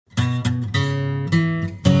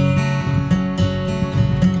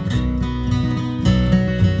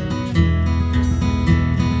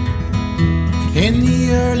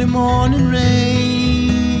morning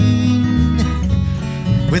rain,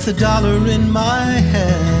 with $1 in my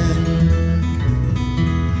hand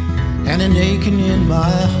and an aching in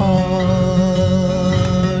my heart,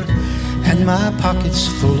 and my pockets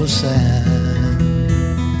full of sand.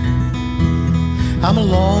 I'm a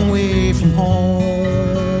long way from home,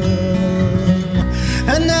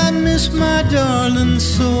 and I miss my darling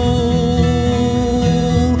soul.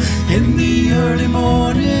 In the early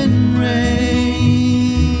morning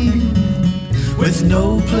rain, with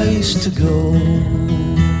no place to go,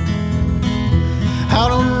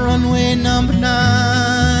 out on runway number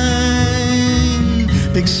 9,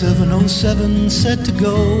 big 707 set to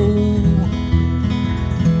go.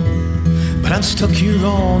 But I'm stuck here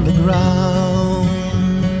on the ground,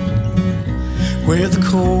 where the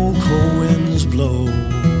cold, cold winds blow,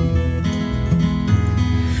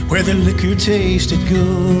 where the liquor tasted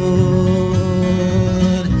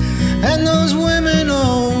good, and those women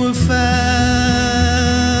all were fast.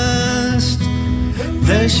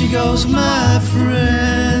 There she goes, my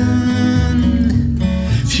friend,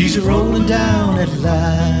 she's rolling down at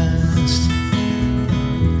last.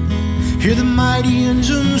 Hear the mighty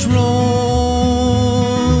engines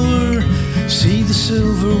roar, see the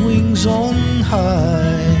silver wings on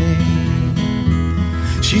high.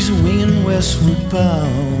 She's winging westward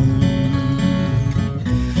bound,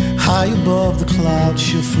 high above the clouds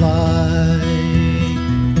she'll fly,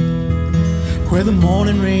 where the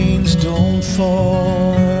morning rains don't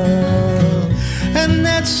fall and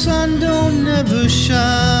that sun don't ever shine.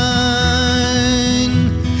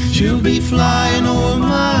 She'll be flying over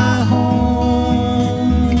my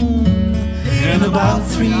home in about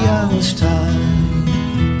 3 hours' time.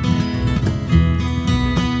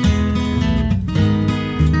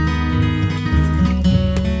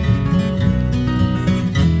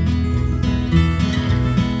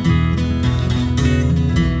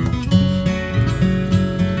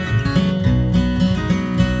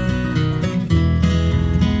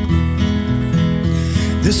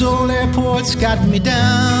 This old airport's got me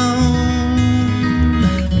down,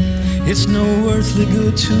 it's no earthly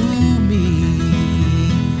good to me,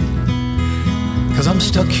 'cause I'm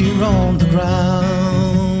stuck here on the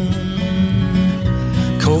ground,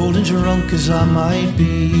 cold and drunk as I might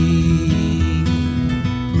be.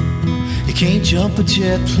 You can't jump a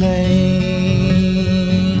jet plane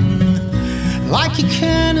like you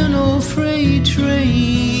can an old freight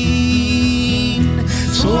train,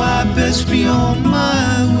 so I best be on my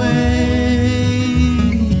way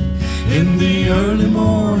in the early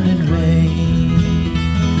morning rain.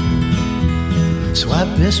 So I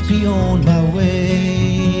best be on my way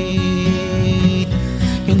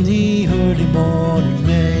in the early morning rain.